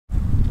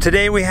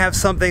Today we have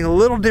something a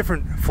little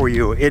different for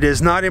you. It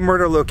is not a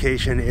murder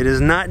location. It is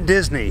not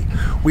Disney.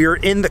 We are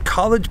in the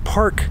College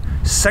Park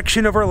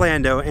section of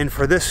Orlando, and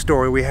for this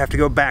story we have to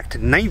go back to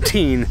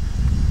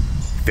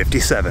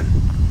 1957.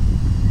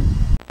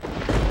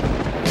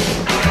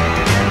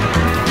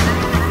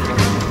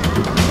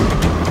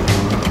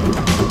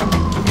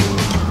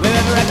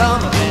 Wherever I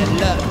come, bad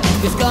luck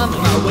is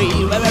coming my way.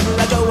 Wherever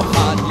I go,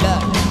 hard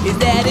luck is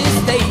there to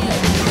stay.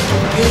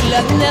 Good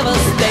luck never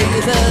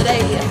stays a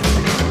day.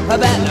 A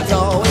bad luck's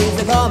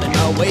always coming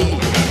my way.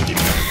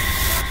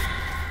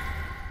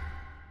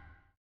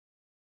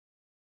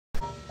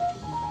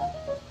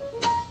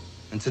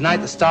 And tonight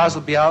the stars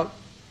will be out.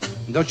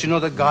 And don't you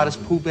know that God is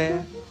Pooh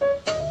Bear?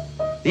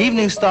 The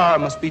evening star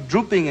must be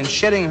drooping and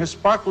shedding her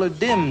sparkler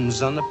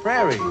dims on the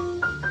prairie,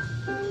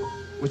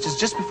 which is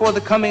just before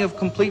the coming of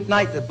complete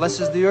night that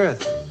blesses the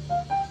earth,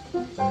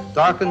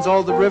 darkens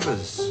all the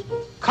rivers,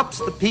 cups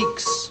the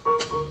peaks,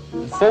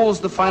 and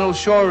folds the final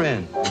shore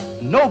in.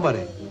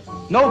 Nobody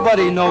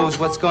knows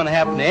what's going to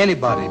happen to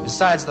anybody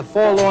besides the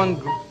forlorn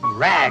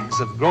rags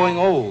of growing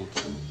old.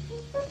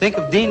 Think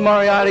of Dean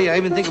Moriarty, I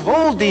even think of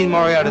old Dean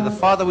Moriarty, the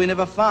father we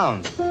never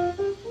found.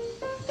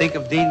 Think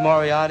of Dean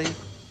Moriarty,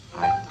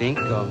 I think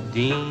of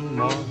Dean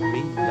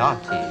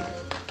Moriarty.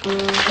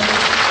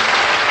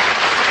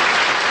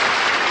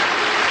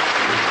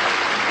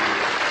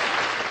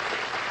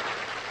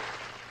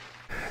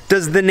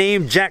 Does the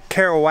name Jack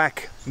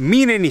Kerouac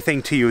mean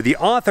anything to you? The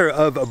author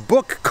of a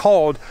book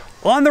called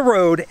On the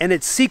Road and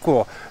its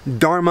sequel,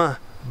 Dharma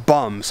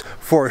Bums.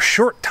 For a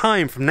short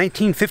time from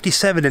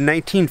 1957 to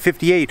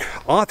 1958,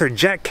 author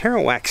Jack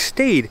Kerouac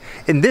stayed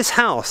in this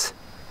house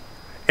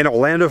in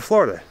Orlando,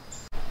 Florida.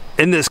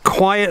 In this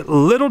quiet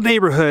little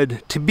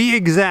neighborhood, to be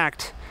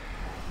exact,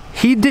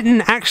 he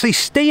didn't actually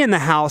stay in the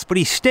house, but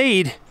he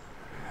stayed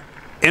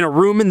in a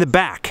room in the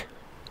back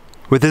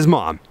with his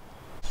mom.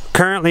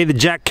 Currently, the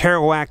Jack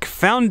Kerouac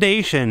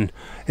Foundation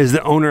is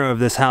the owner of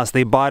this house.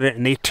 They bought it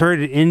and they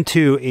turned it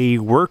into a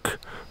work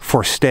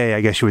for stay,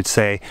 I guess you would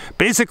say.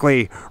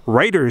 Basically,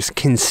 writers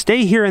can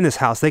stay here in this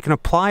house. They can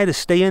apply to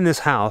stay in this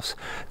house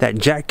that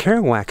Jack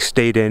Kerouac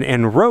stayed in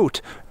and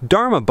wrote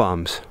Dharma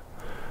Bums.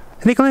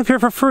 And they can live here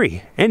for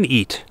free and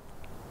eat.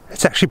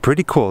 It's actually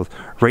pretty cool.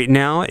 Right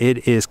now,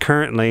 it is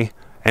currently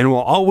and will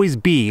always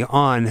be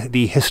on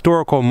the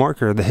historical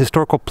marker, the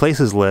historical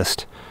places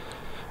list.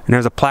 And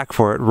there's a plaque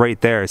for it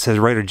right there. It says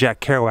writer Jack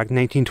Kerouac,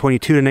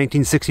 1922 to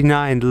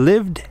 1969,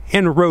 lived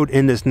and wrote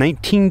in this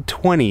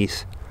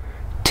 1920s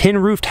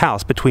tin-roofed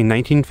house between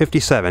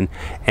 1957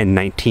 and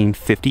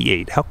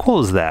 1958. How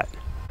cool is that?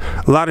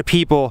 A lot of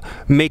people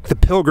make the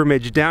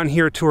pilgrimage down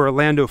here to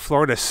Orlando,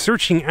 Florida,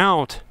 searching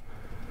out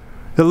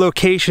the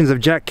locations of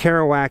Jack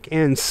Kerouac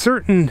and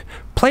certain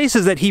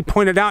places that he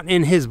pointed out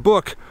in his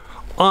book,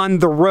 On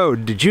the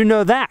Road. Did you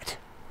know that?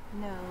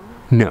 No.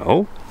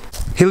 No?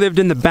 He lived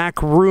in the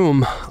back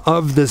room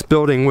of this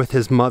building with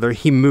his mother.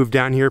 He moved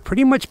down here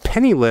pretty much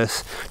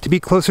penniless to be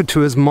closer to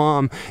his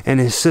mom and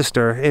his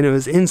sister. And it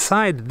was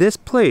inside this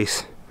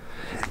place,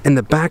 in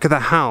the back of the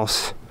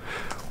house,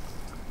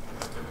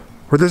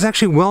 where there's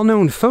actually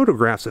well-known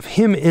photographs of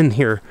him in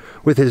here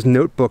with his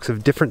notebooks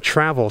of different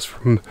travels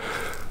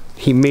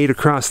he made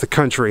across the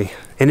country.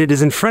 And it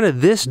is in front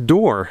of this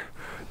door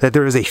that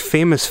there is a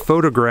famous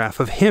photograph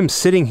of him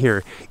sitting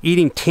here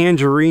eating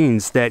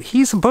tangerines that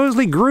he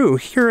supposedly grew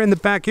here in the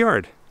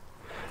backyard.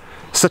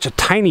 Such a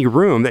tiny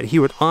room that he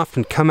would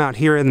often come out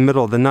here in the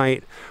middle of the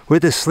night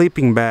with his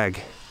sleeping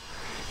bag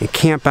and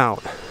camp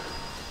out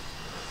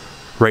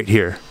right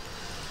here.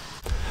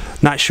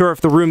 Not sure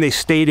if the room they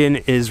stayed in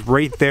is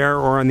right there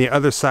or on the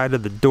other side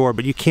of the door,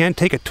 but you can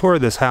take a tour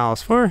of this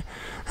house for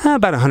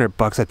about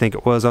 $100, I think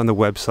it was, on the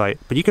website.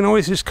 But you can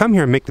always just come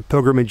here and make the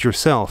pilgrimage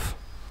yourself.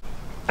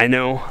 I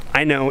know,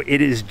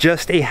 it is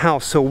just a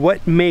house, so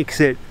what makes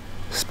it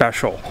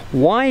special?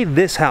 Why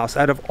this house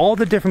out of all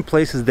the different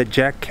places that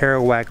Jack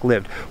Kerouac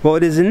lived? Well,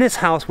 it is in this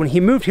house. When he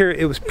moved here,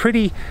 he was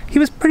pretty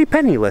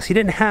penniless. He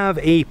didn't have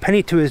a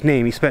penny to his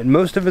name. He spent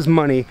most of his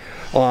money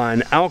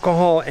on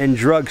alcohol and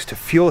drugs to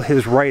fuel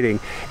his writing,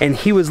 and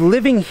he was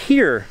living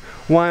here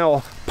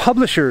while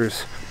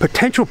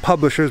potential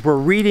publishers were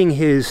reading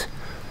his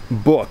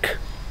book,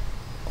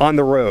 On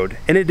the Road.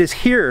 And it is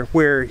here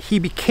where he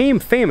became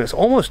famous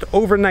almost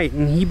overnight,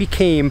 and he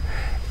became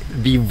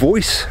the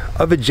voice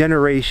of a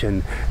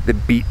generation, the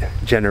Beat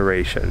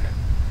generation.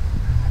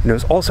 And it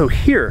was also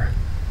here,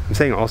 I'm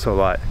saying also a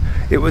lot,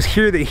 it was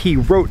here that he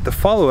wrote the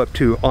follow-up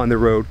to On the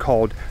Road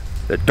called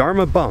the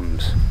Dharma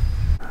Bums.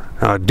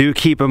 Do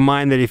keep in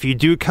mind that if you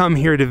do come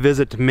here to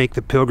visit to make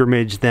the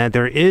pilgrimage, that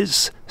there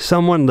is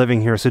someone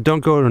living here, so don't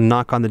go and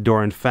knock on the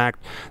door. In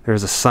fact,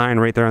 there's a sign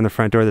right there on the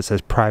front door that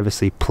says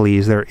privacy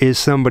please. There is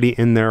somebody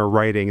in there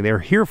writing. They're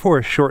here for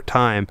a short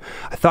time.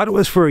 I thought it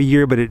was for a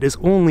year, but it is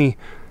only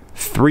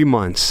 3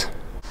 months.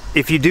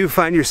 If you do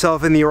find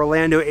yourself in the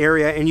Orlando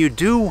area and you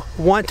do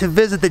want to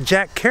visit the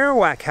Jack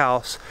Kerouac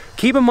house,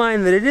 keep in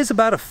mind that it is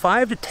about a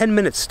 5 to 10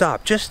 minute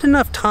stop, just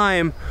enough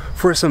time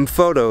for some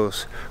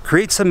photos,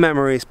 create some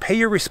memories, pay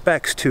your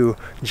respects to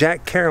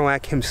Jack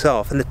Kerouac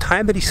himself and the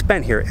time that he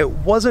spent here. It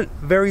wasn't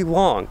very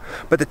long,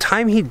 but the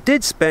time he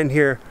did spend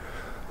here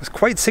was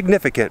quite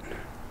significant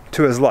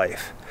to his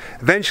life.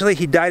 Eventually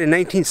he died in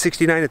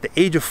 1969 at the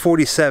age of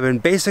 47.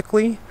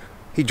 Basically,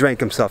 he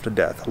drank himself to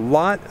death. A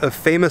lot of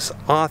famous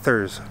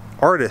authors,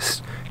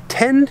 artists,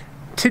 tend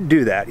to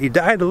do that. He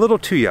died a little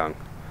too young.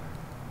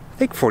 I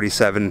think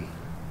 47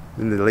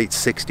 in the late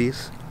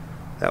 60s.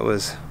 That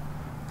was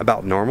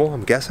about normal,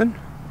 I'm guessing.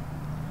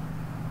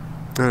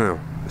 I don't know.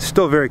 It's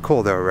still very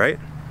cool though, right?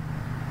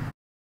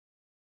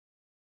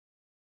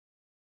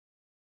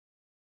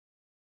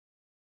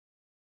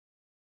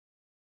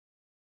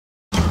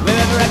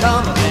 Wherever I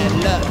come,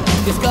 bad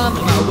luck is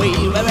coming my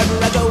way.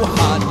 Wherever I go,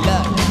 hard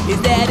luck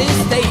is there to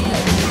stay.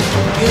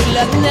 Good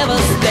luck never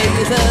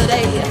stays a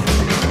day.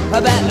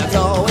 Bad luck's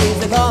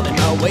always coming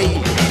my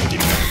way.